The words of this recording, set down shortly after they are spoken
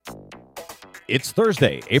It's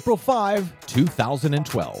Thursday, April 5,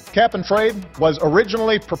 2012. Cap and trade was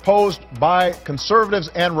originally proposed by conservatives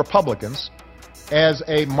and Republicans as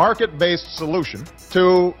a market-based solution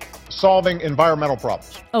to solving environmental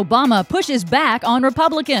problems. Obama pushes back on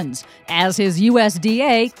Republicans as his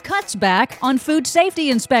USDA cuts back on food safety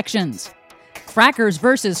inspections. Frackers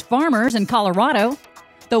versus farmers in Colorado.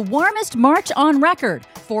 The warmest March on record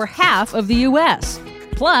for half of the U.S.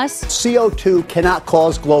 Plus, CO2 cannot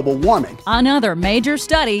cause global warming. Another major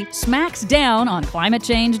study smacks down on climate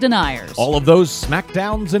change deniers. All of those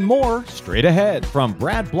smackdowns and more straight ahead from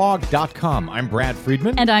BradBlog.com. I'm Brad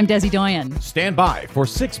Friedman. And I'm Desi Doyen. Stand by for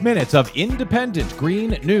 6 minutes of independent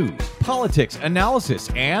green news, politics,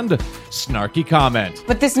 analysis, and snarky comment.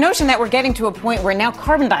 But this notion that we're getting to a point where now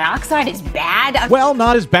carbon dioxide is bad? Well,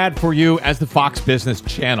 not as bad for you as the Fox Business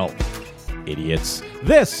Channel. Idiots.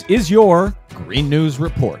 This is your Green News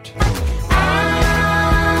Report.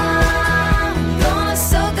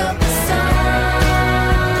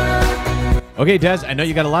 Okay, Des, I know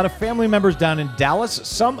you got a lot of family members down in Dallas,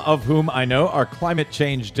 some of whom I know are climate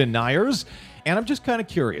change deniers. And I'm just kind of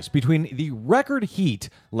curious, between the record heat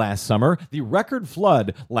last summer, the record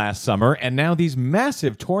flood last summer, and now these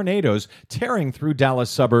massive tornadoes tearing through Dallas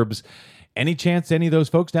suburbs, any chance any of those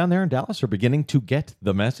folks down there in Dallas are beginning to get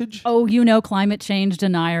the message? Oh, you know, climate change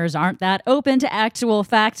deniers aren't that open to actual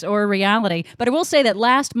facts or reality. But I will say that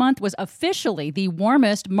last month was officially the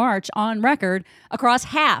warmest March on record across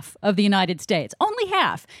half of the United States. Only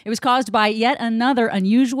half. It was caused by yet another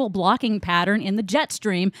unusual blocking pattern in the jet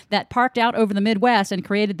stream that parked out over the Midwest and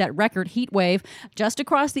created that record heat wave just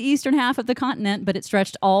across the eastern half of the continent, but it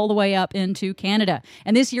stretched all the way up into Canada.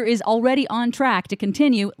 And this year is already on track to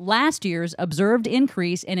continue last year's observed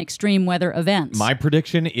increase in extreme weather events. My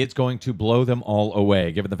prediction, it's going to blow them all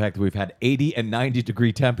away, given the fact that we've had 80 and 90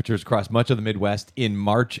 degree temperatures across much of the Midwest in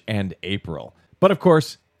March and April. But of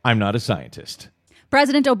course, I'm not a scientist.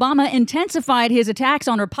 President Obama intensified his attacks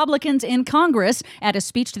on Republicans in Congress at a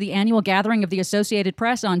speech to the annual gathering of the Associated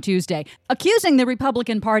Press on Tuesday, accusing the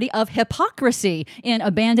Republican Party of hypocrisy in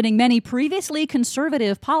abandoning many previously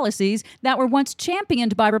conservative policies that were once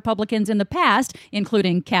championed by Republicans in the past,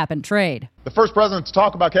 including cap and trade. The first president to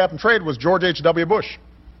talk about cap and trade was George H.W. Bush.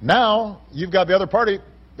 Now, you've got the other party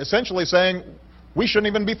essentially saying we shouldn't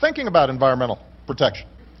even be thinking about environmental protection.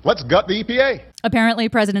 Let's gut the EPA. Apparently,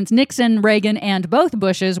 Presidents Nixon, Reagan, and both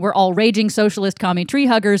Bushes were all raging socialist commie tree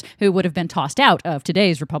huggers who would have been tossed out of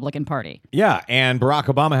today's Republican Party. Yeah, and Barack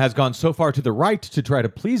Obama has gone so far to the right to try to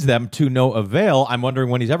please them to no avail. I'm wondering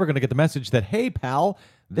when he's ever going to get the message that, hey, pal,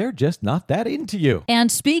 they're just not that into you.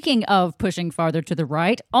 And speaking of pushing farther to the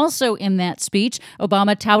right, also in that speech,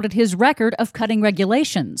 Obama touted his record of cutting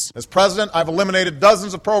regulations. As president, I've eliminated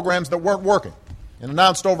dozens of programs that weren't working and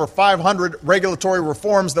announced over 500 regulatory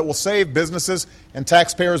reforms that will save businesses and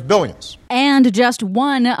taxpayers billions. And just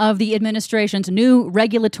one of the administration's new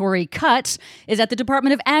regulatory cuts is at the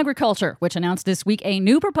Department of Agriculture, which announced this week a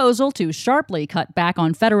new proposal to sharply cut back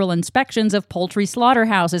on federal inspections of poultry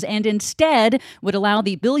slaughterhouses and instead would allow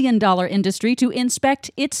the billion-dollar industry to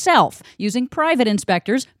inspect itself using private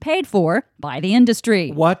inspectors paid for by the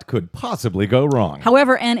industry. What could possibly go wrong?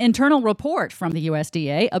 However, an internal report from the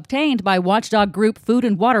USDA obtained by watchdog group Food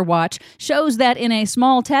and Water Watch shows that in a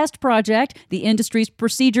small test project, the industry's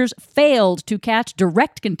procedures failed to catch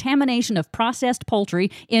direct contamination of processed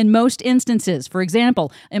poultry in most instances. For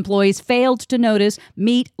example, employees failed to notice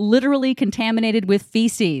meat literally contaminated with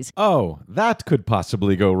feces. Oh, that could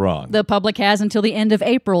possibly go wrong. The public has until the end of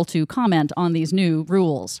April to comment on these new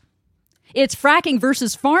rules. It's fracking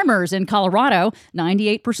versus farmers in Colorado.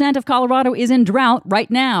 98% of Colorado is in drought right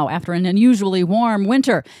now after an unusually warm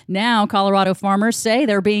winter. Now, Colorado farmers say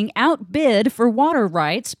they're being outbid for water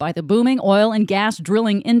rights by the booming oil and gas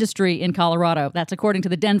drilling industry in Colorado. That's according to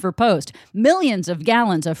the Denver Post. Millions of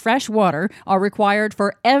gallons of fresh water are required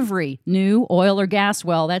for every new oil or gas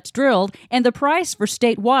well that's drilled, and the price for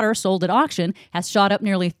state water sold at auction has shot up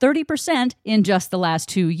nearly 30% in just the last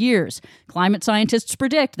 2 years. Climate scientists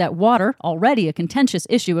predict that water, already a contentious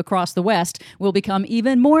issue across the West, will become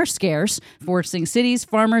even more scarce, forcing cities,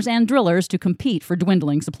 farmers, and drillers to compete for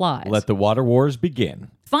dwindling supplies. Let the water wars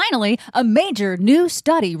begin. Finally, a major new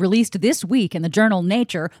study released this week in the journal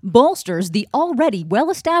Nature bolsters the already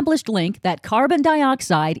well-established link that carbon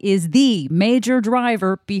dioxide is the major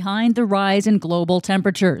driver behind the rise in global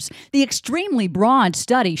temperatures. The extremely broad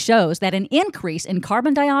study shows that an increase in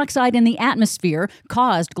carbon dioxide in the atmosphere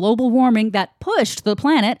caused global warming that pushed the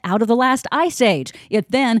planet out of the last ice age. It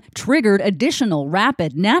then triggered additional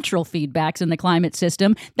rapid natural feedbacks in the climate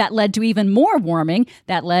system that led to even more warming,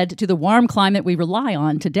 that led to the warm climate we rely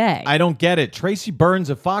on today. I don't get it. Tracy Burns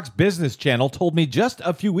of Fox Business Channel told me just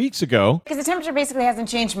a few weeks ago. Because the temperature basically hasn't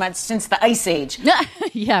changed much since the Ice Age.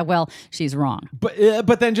 Yeah, well, she's wrong.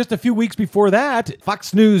 But then just a few weeks before that,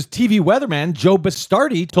 Fox News TV weatherman Joe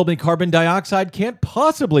Bastardi told me carbon dioxide can't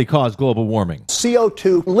possibly cause global warming.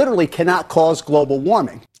 CO2 literally cannot cause global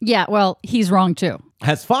warming. Yeah, well, he's wrong too.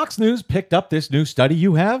 Has Fox News picked up this new study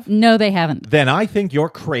you have? No, they haven't. Then I think you're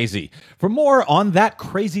crazy. For more on that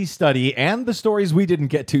crazy study and the stories we didn't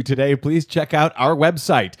get to today, please check out our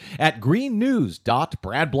website at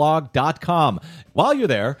greennews.bradblog.com. While you're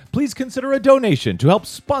there, please consider a donation to help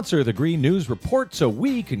sponsor the Green News Report so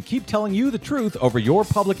we can keep telling you the truth over your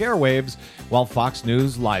public airwaves while Fox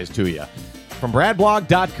News lies to you. From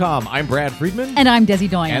bradblog.com, I'm Brad Friedman. And I'm Desi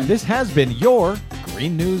Doyen. And this has been your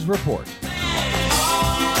Green News Report.